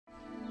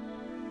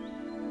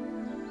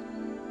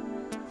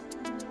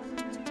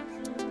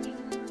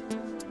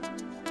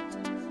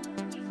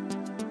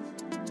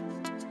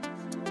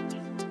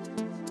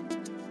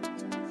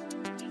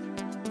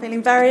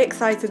Feeling very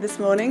excited this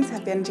morning to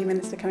have the Energy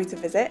Minister coming to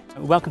visit.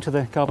 Welcome to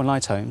the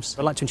CarbonLight homes.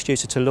 I'd like to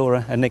introduce you to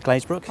Laura and Nick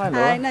Glazebrook. Hi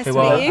Laura. Hi, nice to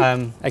meet you. are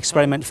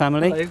Experiment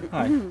family. Hello.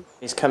 Hi.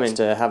 He's coming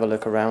to have a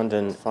look around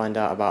and find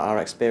out about our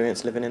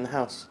experience living in the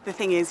house. The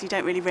thing is, you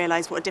don't really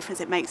realise what a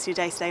difference it makes to your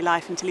day-to-day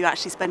life until you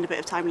actually spend a bit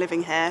of time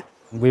living here.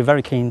 We're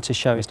very keen to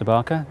show Mr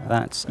Barker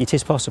that it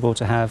is possible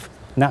to have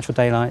natural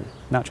daylight,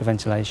 natural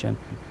ventilation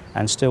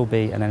and still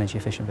be an energy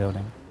efficient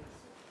building.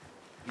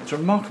 It's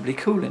remarkably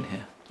cool in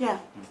here. Yeah,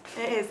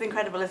 it is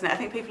incredible, isn't it? I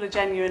think people are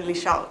genuinely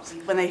shocked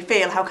when they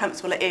feel how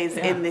comfortable it is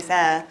in this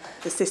air.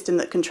 The system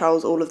that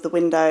controls all of the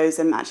windows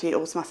and actually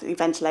automatically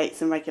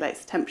ventilates and regulates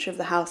the temperature of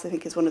the house, I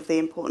think, is one of the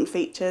important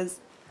features.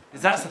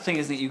 That's the thing,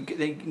 isn't it?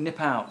 They nip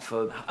out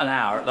for an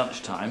hour at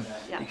lunchtime,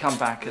 you come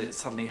back and it's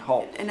suddenly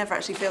hot. It never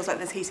actually feels like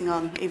there's heating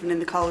on, even in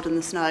the cold and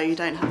the snow. You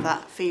don't have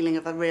that feeling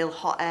of a real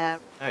hot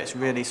air. No, it's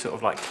really sort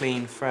of like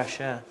clean,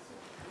 fresh air.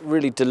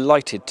 Really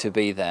delighted to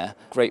be there.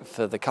 Great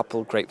for the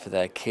couple, great for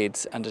their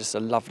kids, and just a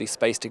lovely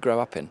space to grow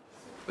up in.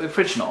 The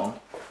fridge not on?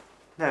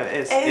 No, it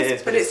is. It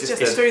is, but it's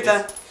just through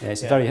the... Yeah,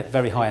 it's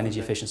very high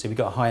energy efficiency. We've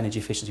got high energy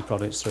efficiency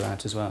products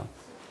throughout as well.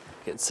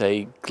 It's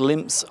a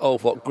glimpse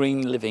of what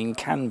green living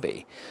can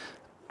be.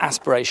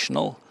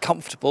 Aspirational,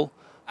 comfortable,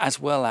 as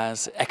well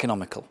as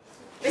economical.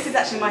 This is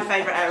actually my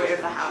favourite area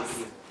of the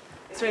house.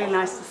 It's really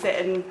nice to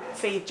sit and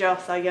feed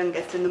Joss, our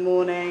youngest, in the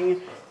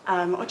morning.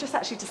 Or just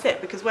actually to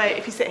sit, because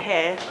if you sit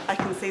here, I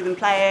can see them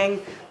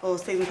playing, or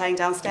see them playing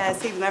downstairs,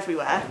 see them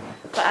everywhere.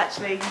 But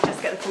actually, you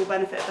just get the full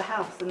benefit of the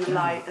house and the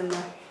light and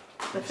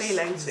the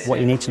feeling. What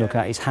you need to look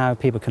at is how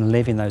people can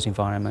live in those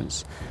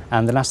environments.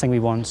 And the last thing we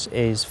want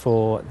is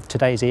for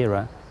today's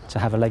era to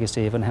have a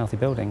legacy of unhealthy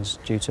buildings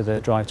due to the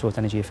drive towards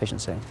energy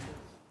efficiency.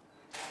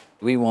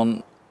 We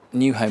want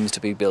new homes to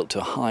be built to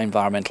a high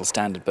environmental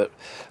standard, but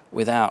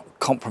without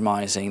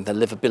compromising the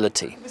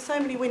livability. With so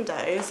many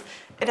windows,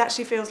 it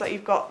actually feels like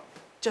you've got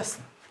just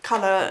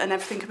colour and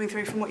everything coming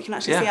through from what you can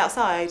actually see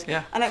outside.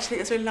 Yeah. And actually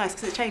it's really nice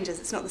because it changes,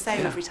 it's not the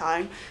same every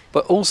time.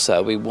 But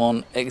also we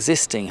want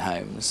existing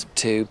homes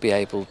to be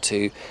able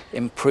to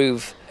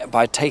improve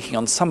by taking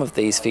on some of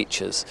these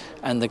features,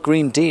 and the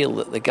Green Deal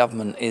that the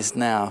government is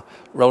now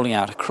rolling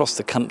out across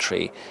the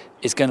country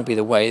is going to be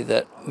the way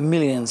that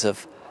millions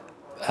of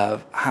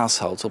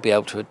households will be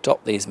able to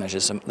adopt these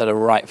measures that are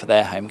right for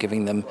their home,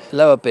 giving them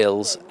lower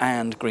bills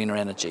and greener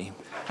energy.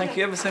 Thank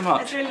you ever so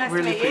much. It's really nice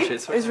really to meet you.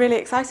 Appreciate it. It was really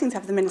exciting to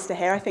have the Minister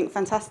here. I think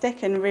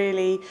fantastic, and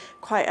really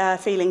quite a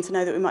feeling to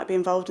know that we might be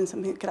involved in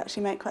something that could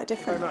actually make quite a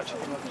difference. Very much.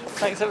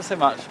 Thanks ever so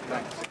much. I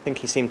think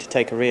he seemed to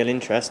take a real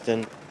interest,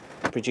 and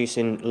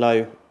producing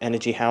low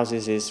energy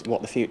houses is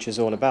what the future's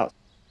all about.